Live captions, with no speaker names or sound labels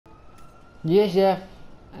Hier is Jeff.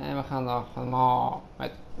 En we gaan nog helemaal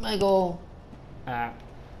met Michael.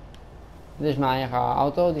 Dit is mijn eigen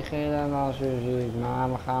auto, die gele was ziet.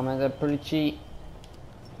 Maar we gaan met de politie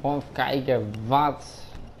gewoon even kijken wat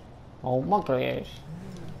al makkelijk is.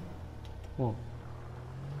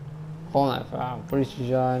 Gewoon even politie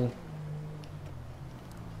zijn.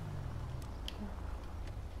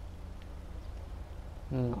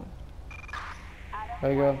 Nou.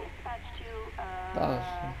 Kijken. Dat is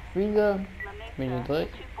vrienden. Beetje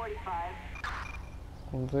druk.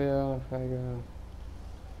 Komt weer, even kijken.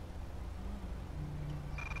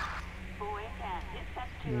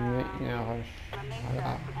 Nee, nergens.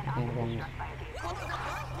 Ja, ondergrond.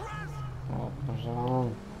 Oh, dat is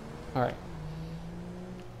aan. Oké.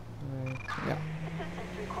 Ja.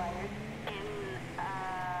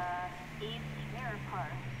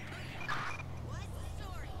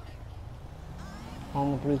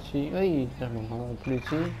 Aan de politie. Hey, zeg maar, aan de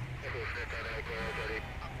politie.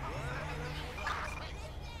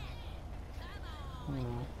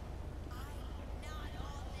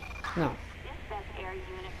 Nou.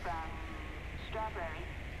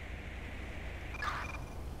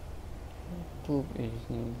 Poep is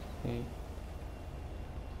niet. Nee.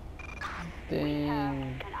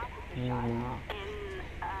 Ding. Ja.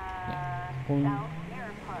 Kom.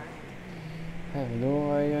 Even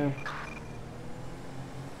doorrijden.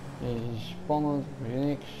 Deze is spannend, weer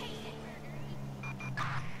niks.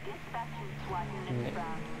 Nee.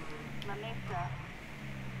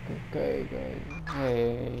 Kijk.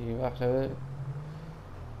 Hey, wacht even.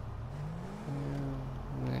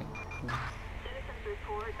 Nee.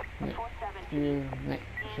 Nee. Nee,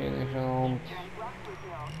 zie je niks aan de hand.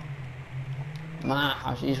 Maar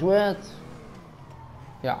als je iets wordt,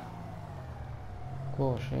 ja.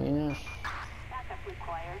 Corsines.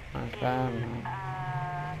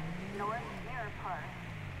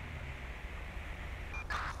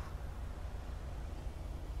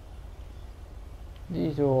 Die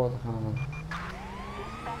is door te gaan.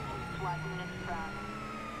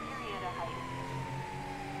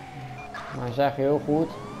 Maar hij zegt heel goed.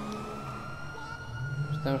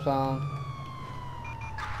 Stem staan.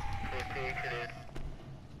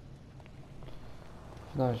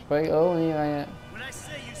 Nou, spreek. Oh, hier ga je.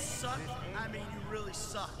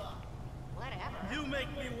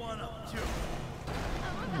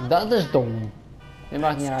 Dat is dom. Je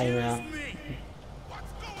mag niet rijden meer.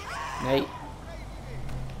 Nee.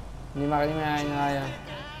 Die mag niet meer rijden.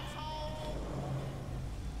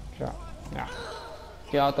 Zo, ja.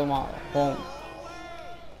 Die auto maar gewoon.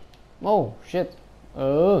 Oh, shit.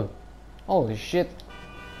 Holy shit.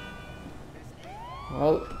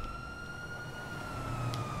 Oh.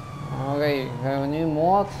 Oké, gaan we nu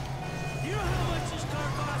moord.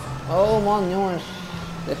 Oh man, jongens.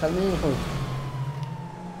 Dit gaat niet goed.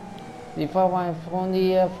 Die vrouw heeft gewoon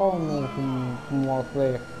die vrouw vermoord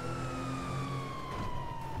gepleegd.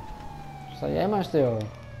 Sta jij maar stil.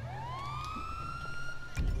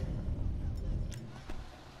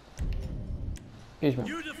 Kies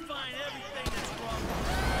me.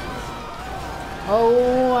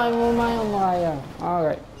 Oh, hij wil mij omdraaien.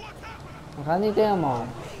 Oké. Dat gaat niet helemaal.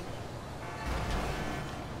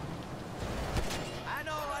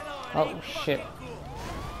 Oh shit.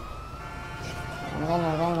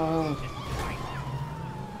 Kom.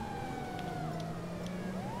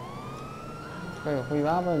 Oké, goede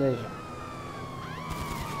wapen deze.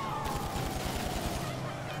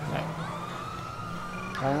 Nee.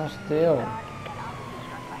 Ga nou stil.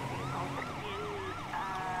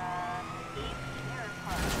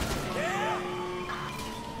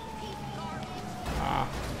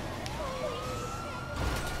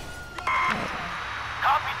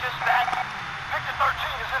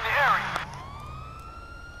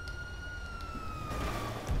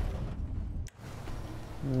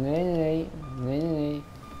 Nee.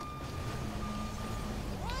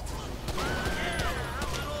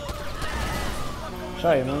 Zo,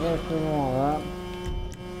 je moet even doen, hè.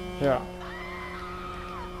 Ja.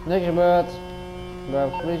 Niks gebeurd.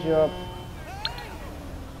 Blijf de politie op.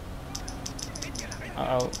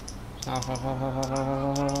 Oh. Snel.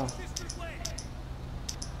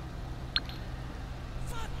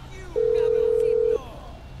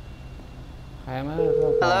 Ga je maar even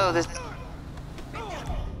op. Hallo, this...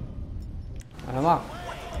 Helemaal.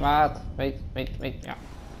 Maat. Weet, ja.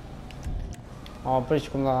 Oh, de politie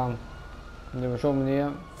komt eraan. Dat doen we zo'n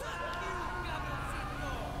manier.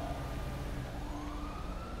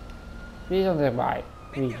 Wie is er dichtbij?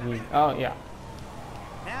 Wie? Oh ja.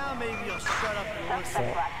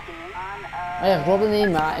 Ja, klopt het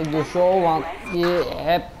niet, maar ik doe zo, want je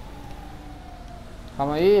hebt... Ga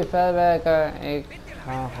maar hier verder werken. Ik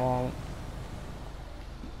ga gewoon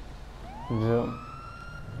Zo.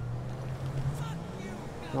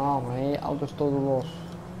 Nou, mijn hele auto stoot los.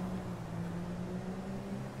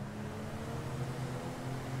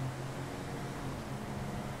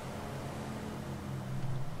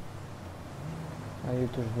 Ga hier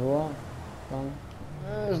tussendoor. Dan.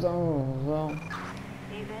 Zo.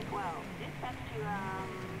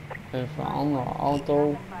 Even een andere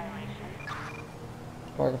auto.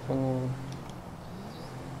 Pakken van een.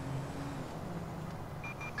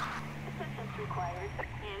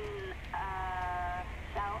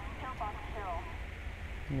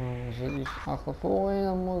 Nou, als er iets achtervolging,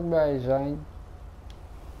 dan moet ik bij zijn.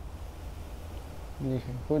 Die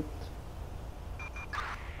ging goed.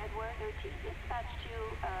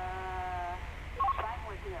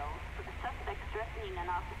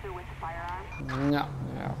 Ja,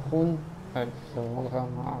 ja, groen. Even zo gaan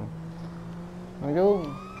aan. Wat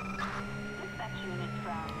doen?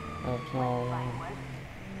 Even snel.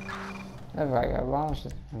 Even kijken, waar is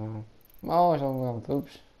het? Oh, zo wel.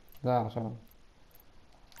 Oeps. Daar zo.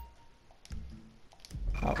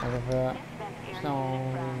 Nou, even snel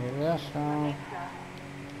in de rest gaan.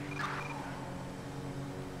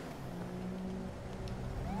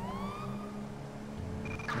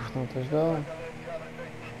 Even snel tussendoor.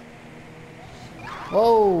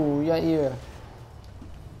 Wow, ja hier.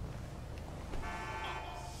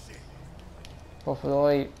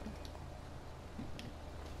 Godverdorie.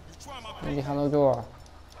 En die gaan ook door.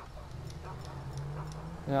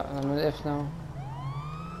 Ja, dan moet even snel.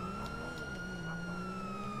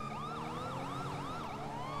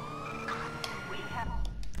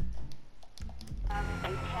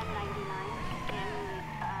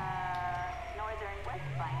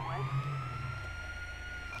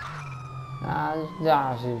 Ja,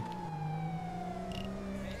 daar zie je.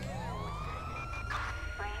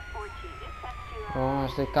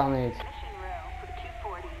 Jongens, dit kan niet.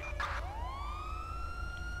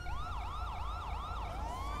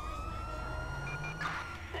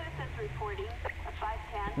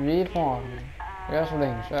 Wie voor? Rechts of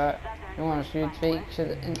links? Jongens, jullie twee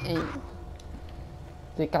zitten in één.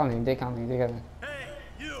 Dit kan niet, dit kan niet, dit kan niet.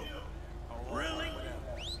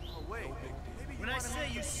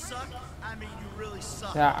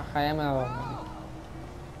 Ja, ga jij maar.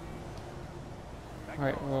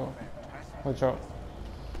 Oké, goed zo.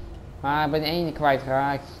 Maar ik ben één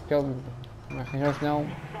kwijtgeraakt. Ik ging zo snel.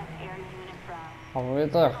 Gaan we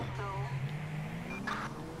weer terug.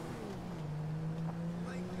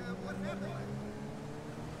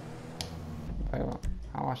 Kijk maar,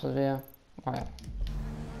 waar was dat weer? Oh ja.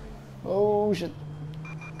 Oh shit.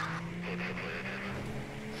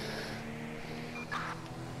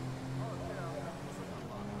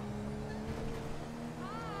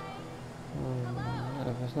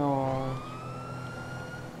 Even snel.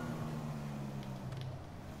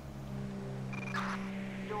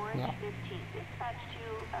 Ja.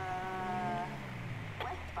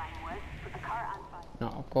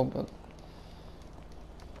 Nou, komt het.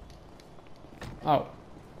 Oh.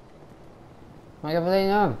 Maar ik heb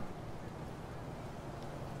alleen aan.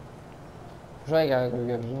 Zeker eigenlijk, ik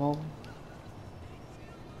heb ze wel.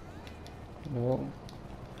 Zo.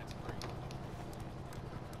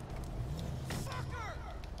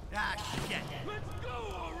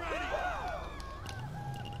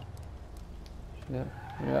 Ja,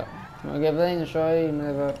 ja. Maar ik heb alleen, sorry, maar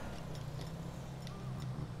even.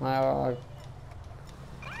 Maar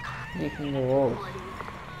die ging de rood.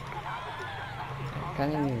 Dat kan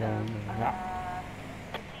ik niet doen. Ja.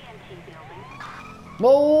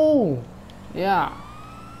 Wow! Ja.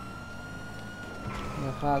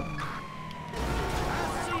 Dat gaat.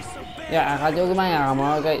 Ja, hij gaat ook op mij aan,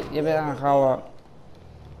 maar oké, je bent aangehouden.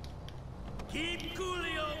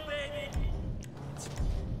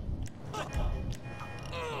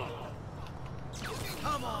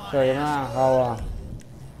 Zo, je bent aangehouden.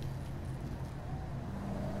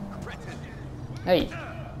 Hey.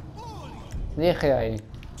 Lig jij?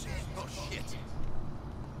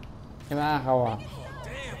 Je bent aangehouden.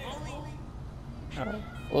 Oh,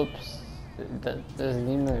 oeps. Dat is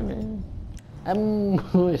niet meer.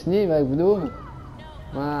 Is niet wat ik bedoel.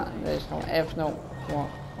 Maar deze gaan we even snel.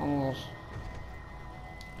 Anders.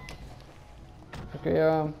 Kun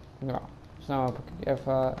je. Ja, snel heb ik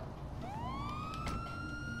even.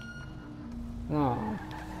 Nou.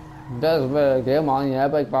 Dat wil ik helemaal niet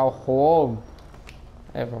hebben. Ik wou gewoon.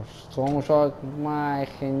 Even strong zo. Maar ik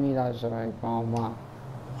ging niet uit zijn werk. Maar.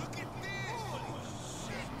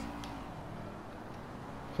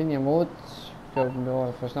 Vind je moed? Ik heb door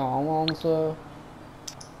even snel ambulance.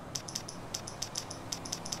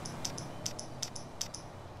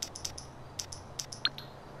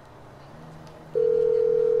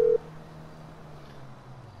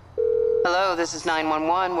 Hello, this is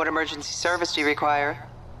 911. What emergency service do you require?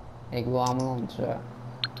 Ik wil ambulance.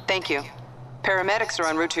 Thank you. Paramedics are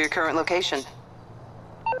en route to your current location.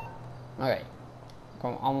 Oké. Er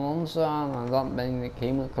kwam ambulance aan en dan ben ik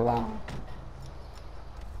helemaal klaar.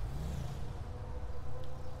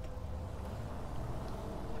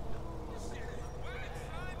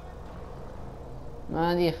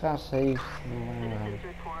 Maar die gast heeft...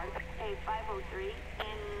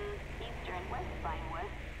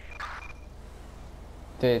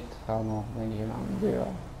 Dit gaat nog een beetje lang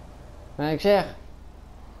duren. Maar ik zeg...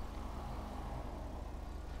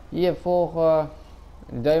 Hier volgen...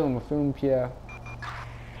 Duim op mijn filmpje.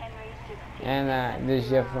 En dus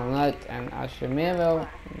je vanuit. En als je meer wil...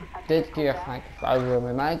 Dit keer ga ik even uit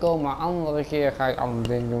met mij komen. Maar andere keer ga ik andere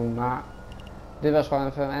dingen doen. Maar... Dit was gewoon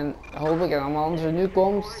even. En hoop ik dat allemaal onze nu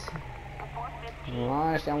komt.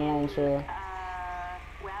 Waar is die allemaal onze...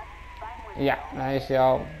 Ja, daar is hij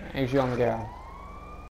al. Ik zie je andere keer.